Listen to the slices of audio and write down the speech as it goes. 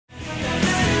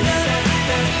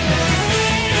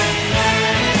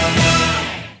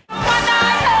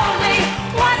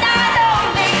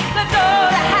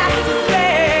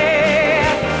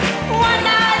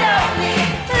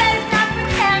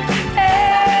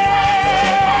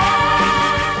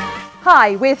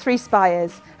Hi, we're 3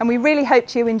 Spires and we really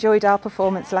hoped you enjoyed our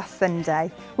performance last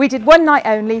Sunday. We did one night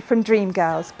only from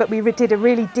Dreamgirls, but we did a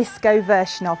really disco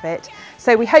version of it.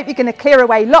 So we hope you're going to clear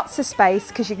away lots of space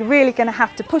because you're really going to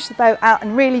have to push the boat out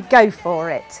and really go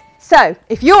for it. So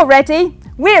if you're ready,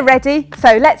 we're ready,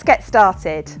 so let's get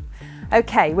started.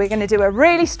 Okay, we're going to do a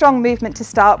really strong movement to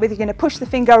start with. You're going to push the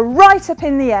finger right up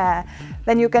in the air.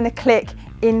 Then you're going to click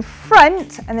in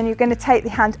front and then you're going to take the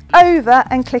hand over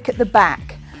and click at the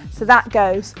back. So that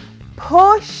goes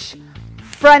push,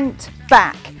 front,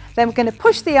 back. Then we're going to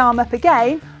push the arm up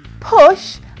again,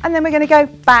 push, and then we're going to go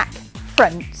back,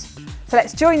 front. So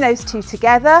let's join those two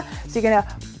together. So you're going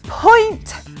to point,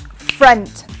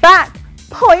 front, back,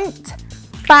 point,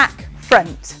 back,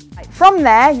 front. From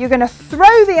there, you're going to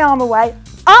throw the arm away,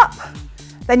 up,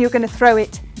 then you're going to throw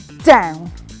it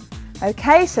down.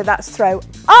 Okay, so that's throw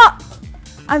up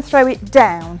and throw it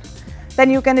down.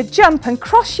 Then you're going to jump and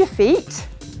cross your feet,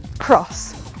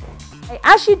 cross.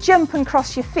 As you jump and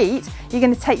cross your feet, you're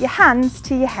going to take your hands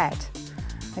to your head.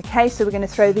 Okay, so we're going to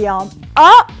throw the arm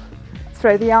up,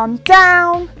 throw the arm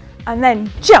down, and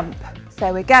then jump.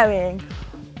 So we're going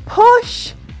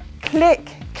push,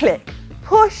 click, click,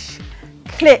 push,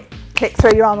 click, click,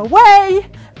 throw your arm away,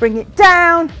 bring it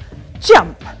down,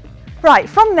 jump. Right,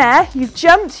 from there, you've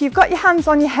jumped, you've got your hands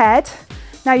on your head.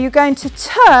 Now you're going to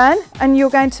turn and you're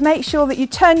going to make sure that you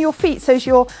turn your feet so as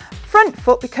your front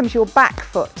foot becomes your back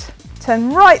foot.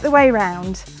 Turn right the way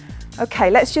round. Okay,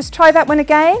 let's just try that one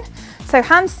again. So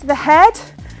hands to the head.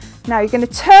 Now you're going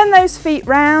to turn those feet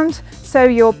round so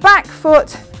your back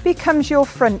foot becomes your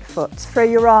front foot. Throw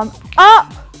your arm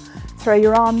up, throw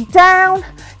your arm down,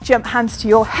 jump hands to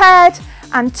your head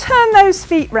and turn those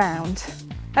feet round.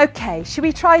 Okay, should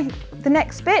we try the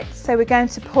next bit? So we're going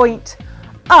to point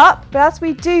up, but as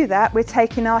we do that, we're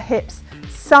taking our hips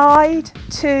side,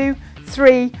 2,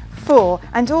 3, 4,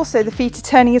 and also the feet are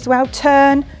turning as well.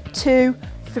 Turn, 2,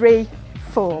 3,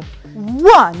 4.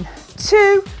 1,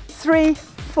 2, 3,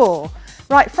 4.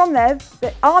 Right, from there,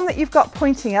 the arm that you've got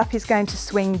pointing up is going to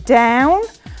swing down,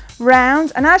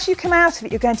 round, and as you come out of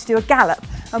it, you're going to do a gallop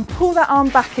and pull that arm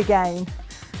back again.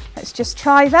 Let's just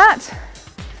try that.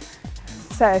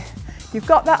 So you've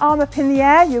got that arm up in the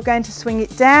air, you're going to swing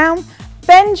it down,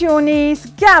 bend your knees,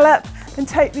 gallop, and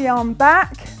take the arm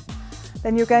back.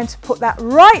 Then you're going to put that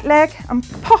right leg and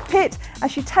pop it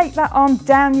as you take that arm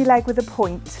down your leg with a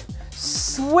point.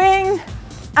 Swing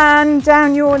and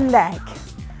down your leg.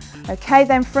 Okay,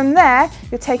 then from there,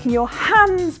 you're taking your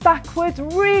hands backwards,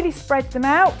 really spread them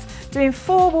out, doing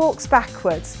 4 walks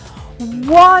backwards.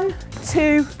 1,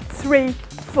 2, 3,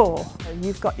 4. So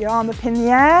you've got your arm up in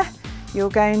the air, you're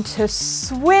going to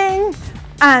swing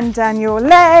and down your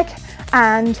leg,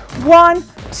 and 1,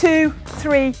 2,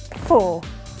 3, 4.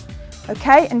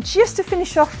 Okay, and just to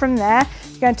finish off from there,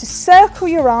 you're going to circle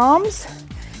your arms,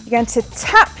 you're going to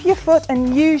tap your foot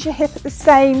and use your hip at the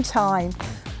same time.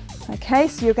 Okay,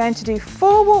 so you're going to do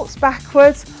 4 walks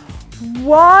backwards,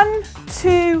 1,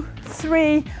 2,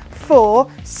 3,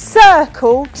 4,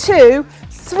 circle, 2,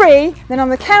 3, then on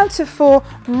the count of 4,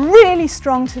 really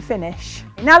strong to finish.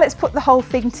 Now let's put the whole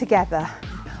thing together.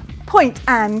 Point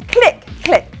and click,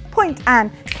 click, point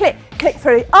and click, click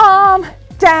through the arm,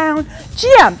 down,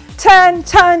 jump, turn,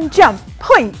 turn, jump,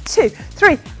 point, 2,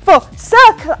 3, 4,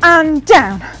 circle and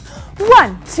down.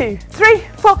 1, 2, 3,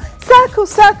 4, circle,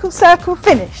 circle, circle,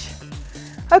 finish.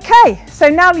 Okay, so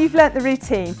now you've learnt the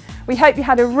routine. We hope you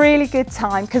had a really good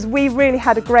time because we really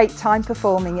had a great time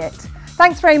performing it.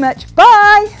 Thanks very much.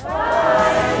 Bye.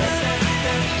 Bye.